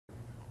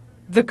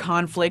The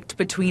conflict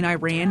between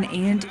Iran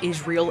and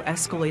Israel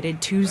escalated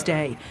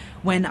Tuesday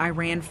when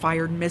Iran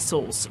fired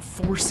missiles,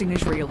 forcing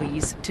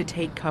Israelis to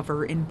take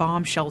cover in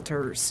bomb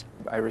shelters.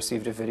 I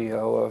received a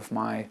video of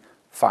my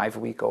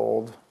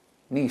 5-week-old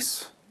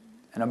niece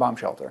in a bomb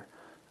shelter,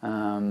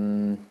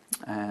 and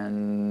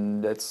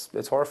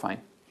it's horrifying.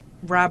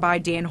 Rabbi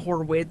Dan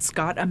Horwitz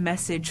got a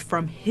message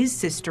from his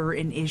sister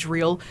in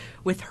Israel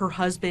with her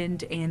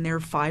husband and their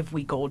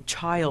 5-week-old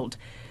child.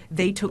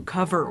 They took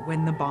cover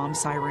when the bomb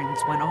sirens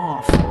went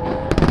off.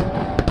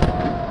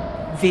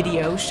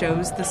 Video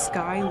shows the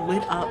sky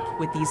lit up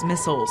with these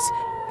missiles.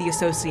 The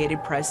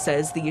Associated Press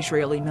says the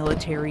Israeli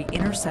military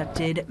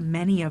intercepted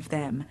many of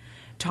them.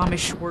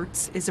 Thomas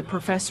Schwartz is a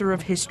professor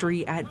of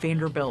history at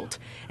Vanderbilt,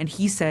 and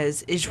he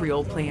says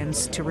Israel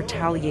plans to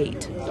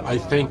retaliate. I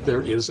think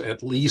there is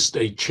at least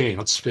a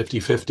chance,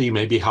 50-50,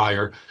 maybe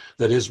higher,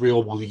 that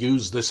Israel will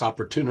use this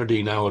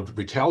opportunity now of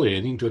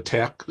retaliating to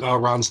attack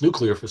Iran's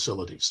nuclear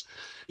facilities.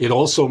 It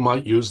also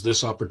might use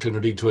this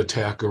opportunity to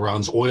attack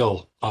Iran's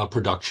oil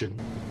production.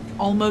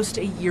 Almost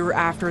a year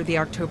after the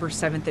October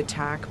 7th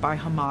attack by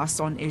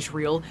Hamas on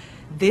Israel,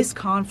 this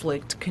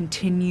conflict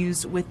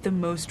continues with the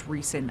most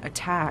recent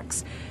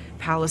attacks.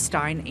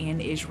 Palestine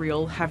and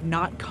Israel have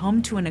not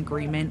come to an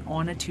agreement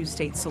on a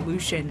two-state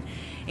solution.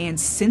 And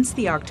since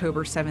the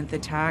October 7th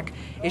attack,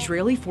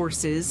 Israeli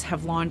forces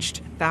have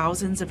launched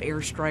thousands of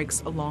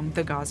airstrikes along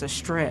the Gaza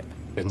Strip.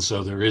 And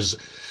so there is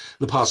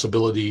the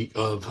possibility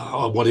of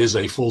what is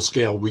a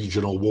full-scale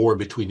regional war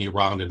between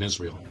Iran and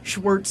Israel.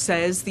 Schwartz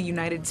says the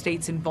United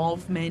States'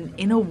 involvement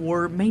in a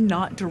war may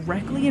not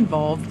directly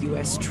involve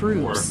U.S.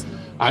 troops.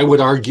 I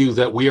would argue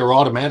that we are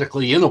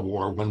automatically in a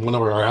war when one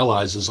of our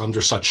allies is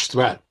under such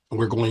threat.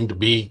 We're going to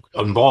be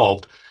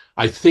involved.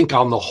 I think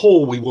on the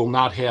whole, we will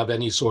not have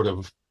any sort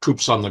of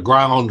troops on the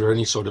ground or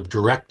any sort of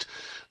direct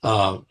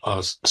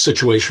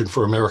situation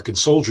for American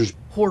soldiers.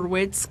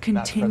 Horwitz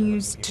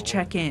continues to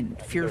check in,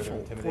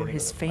 fearful for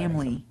his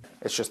family.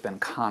 It's just been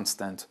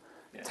constant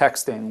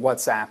texting,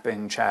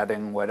 WhatsApping,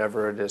 chatting,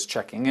 whatever it is,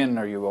 checking in.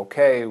 Are you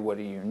okay? What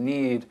do you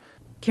need?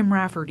 Kim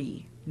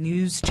Rafferty,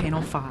 News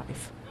Channel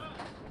 5.